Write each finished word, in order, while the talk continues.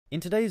In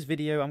today's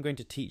video, I'm going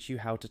to teach you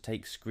how to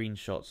take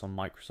screenshots on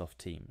Microsoft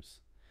Teams.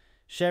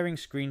 Sharing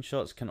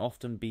screenshots can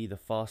often be the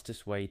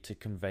fastest way to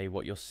convey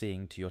what you're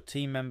seeing to your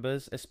team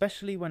members,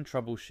 especially when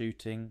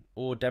troubleshooting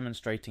or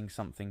demonstrating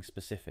something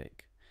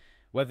specific.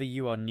 Whether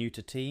you are new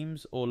to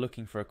Teams or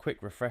looking for a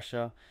quick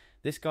refresher,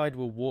 this guide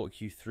will walk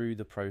you through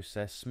the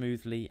process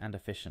smoothly and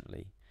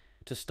efficiently.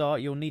 To start,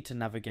 you'll need to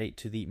navigate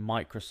to the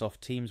Microsoft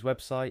Teams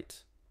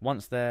website.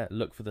 Once there,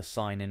 look for the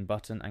Sign In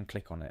button and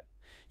click on it.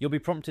 You'll be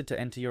prompted to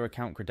enter your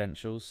account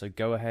credentials, so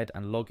go ahead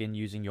and log in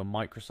using your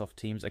Microsoft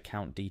Teams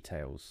account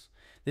details.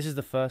 This is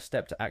the first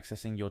step to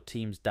accessing your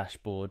Teams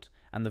dashboard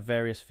and the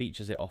various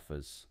features it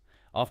offers.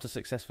 After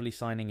successfully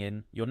signing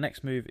in, your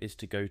next move is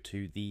to go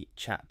to the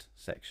Chat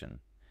section.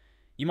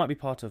 You might be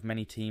part of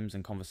many teams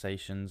and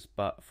conversations,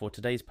 but for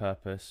today's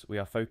purpose, we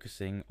are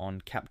focusing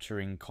on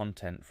capturing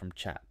content from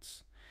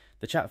chats.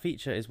 The chat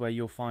feature is where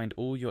you'll find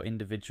all your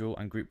individual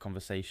and group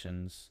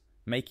conversations,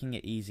 making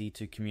it easy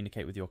to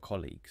communicate with your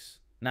colleagues.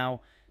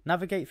 Now,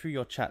 navigate through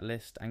your chat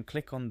list and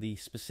click on the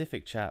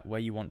specific chat where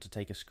you want to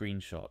take a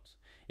screenshot.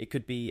 It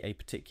could be a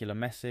particular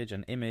message,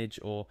 an image,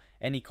 or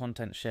any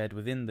content shared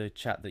within the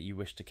chat that you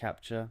wish to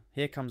capture.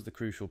 Here comes the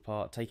crucial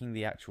part, taking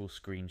the actual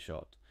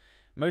screenshot.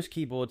 Most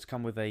keyboards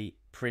come with a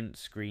print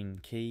screen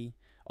key,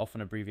 often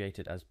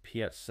abbreviated as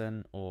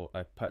PRC or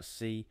a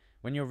PRC.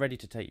 When you're ready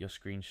to take your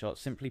screenshot,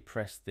 simply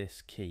press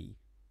this key.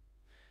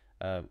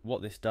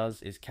 What this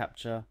does is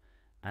capture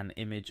an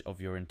image of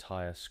your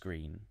entire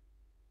screen.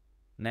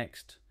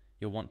 Next,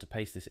 you'll want to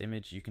paste this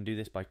image. You can do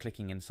this by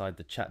clicking inside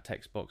the chat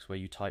text box where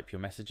you type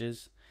your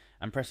messages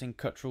and pressing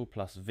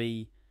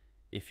Ctrl+V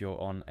if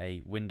you're on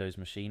a Windows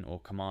machine or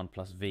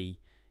Command+V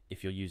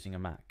if you're using a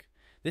Mac.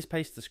 This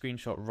pastes the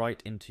screenshot right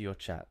into your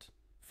chat.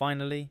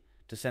 Finally,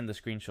 to send the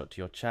screenshot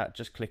to your chat,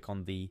 just click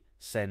on the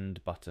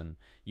Send button,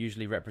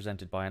 usually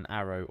represented by an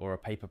arrow or a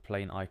paper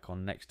plane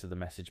icon next to the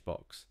message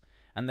box.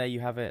 And there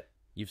you have it.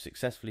 You've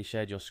successfully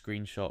shared your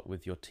screenshot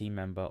with your team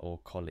member or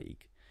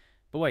colleague.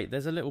 But wait,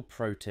 there's a little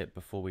pro tip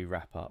before we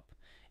wrap up.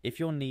 If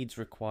your needs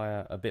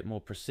require a bit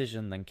more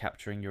precision than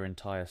capturing your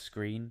entire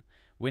screen,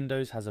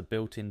 Windows has a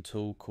built-in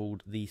tool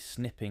called the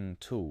Snipping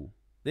tool.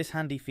 This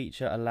handy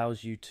feature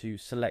allows you to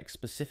select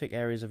specific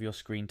areas of your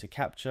screen to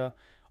capture,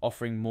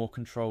 offering more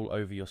control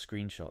over your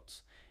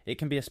screenshots. It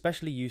can be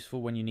especially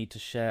useful when you need to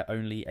share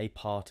only a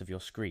part of your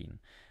screen.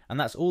 And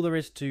that's all there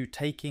is to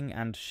taking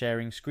and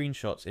sharing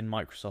screenshots in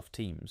Microsoft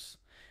Teams.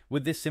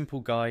 With this simple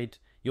guide,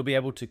 you'll be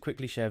able to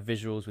quickly share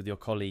visuals with your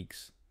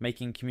colleagues,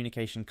 making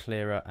communication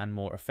clearer and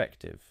more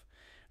effective.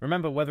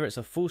 Remember, whether it's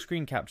a full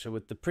screen capture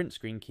with the print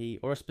screen key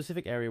or a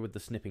specific area with the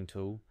snipping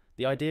tool,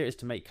 the idea is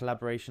to make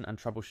collaboration and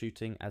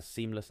troubleshooting as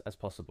seamless as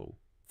possible.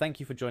 Thank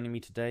you for joining me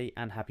today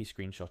and happy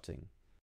screenshotting.